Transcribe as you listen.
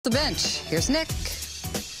The bench. Here's Nick.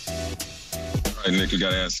 All right, Nick, you got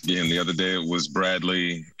to ask again. The other day it was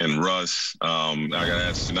Bradley and Russ. I got to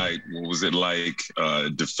ask tonight, what was it like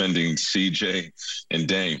defending CJ and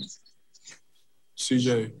Dame?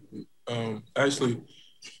 CJ, actually,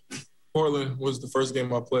 Portland was the first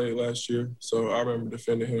game I played last year, so I remember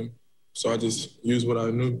defending him. So I just used what I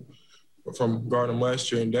knew from guarding him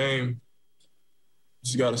last year. And Dame,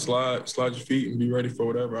 just got to slide your feet and be ready for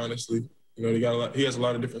whatever, honestly. You know, he has a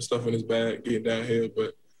lot of different stuff in his bag, getting downhill,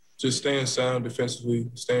 but just staying sound defensively,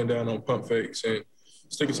 staying down on pump fakes, and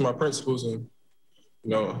sticking to my principles, and, you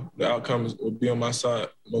know, the outcomes will be on my side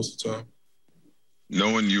most of the time.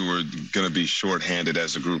 Knowing you were going to be shorthanded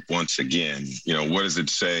as a group once again, you know, what does it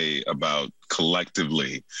say about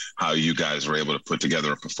collectively how you guys were able to put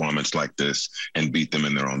together a performance like this and beat them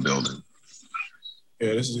in their own building?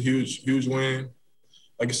 Yeah, this is a huge, huge win.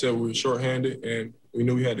 Like I said, we were shorthanded, and we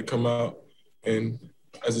knew we had to come out and,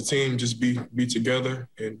 as a team, just be together.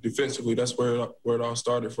 And defensively, that's where it all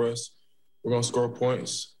started for us. We're going to score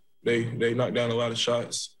points. They knocked down a lot of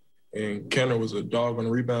shots, and Kenner was a dog on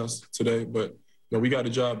the rebounds today. But, you know, we got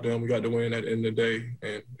the job done. We got the win at the end of the day,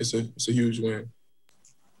 and it's a huge win.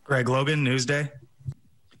 Greg Logan, Newsday.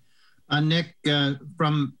 Nick,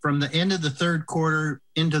 from the end of the third quarter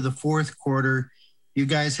into the fourth quarter, you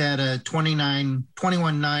guys had a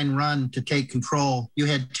 21-9 run to take control. You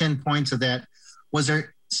had 10 points of that. Was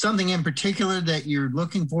there something in particular that you're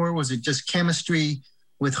looking for? Was it just chemistry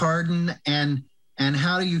with Harden? And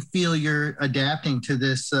how do you feel you're adapting to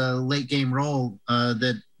this late game role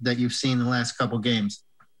that you've seen the last couple games?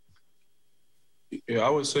 Yeah, I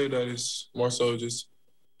would say that it's more so just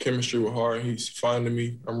chemistry with Harden. He's finding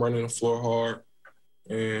me. I'm running the floor hard.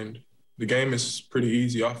 And the game is pretty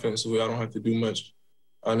easy offensively. I don't have to do much,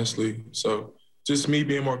 honestly. So just me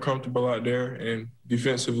being more comfortable out there, and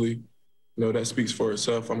defensively, you know, that speaks for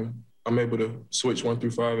itself. I'm able to switch 1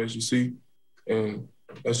 through 5, as you see, and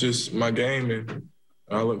that's just my game, and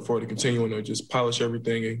I look forward to continuing to just polish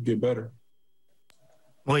everything and get better.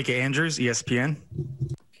 Malika Andrews, ESPN.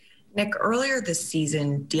 Nick, earlier this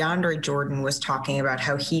season, DeAndre Jordan was talking about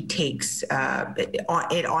how he takes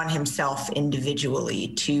it on himself individually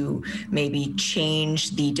to maybe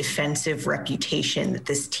change the defensive reputation that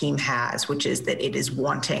this team has, which is that it is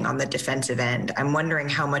wanting on the defensive end. I'm wondering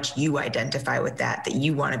how much you identify with that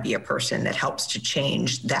you want to be a person that helps to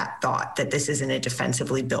change that thought, that this isn't a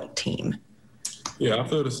defensively built team. Yeah, I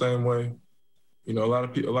feel the same way. You know,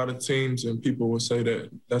 a lot of teams and people will say that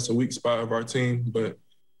that's a weak spot of our team, but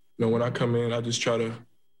you know, when I come in, I just try to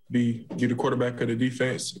be the quarterback of the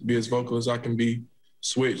defense, be as vocal as I can be,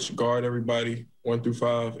 switch, guard everybody 1 through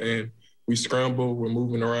 5, and we scramble, we're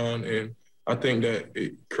moving around, and I think that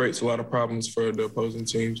it creates a lot of problems for the opposing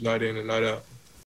teams night in and night out.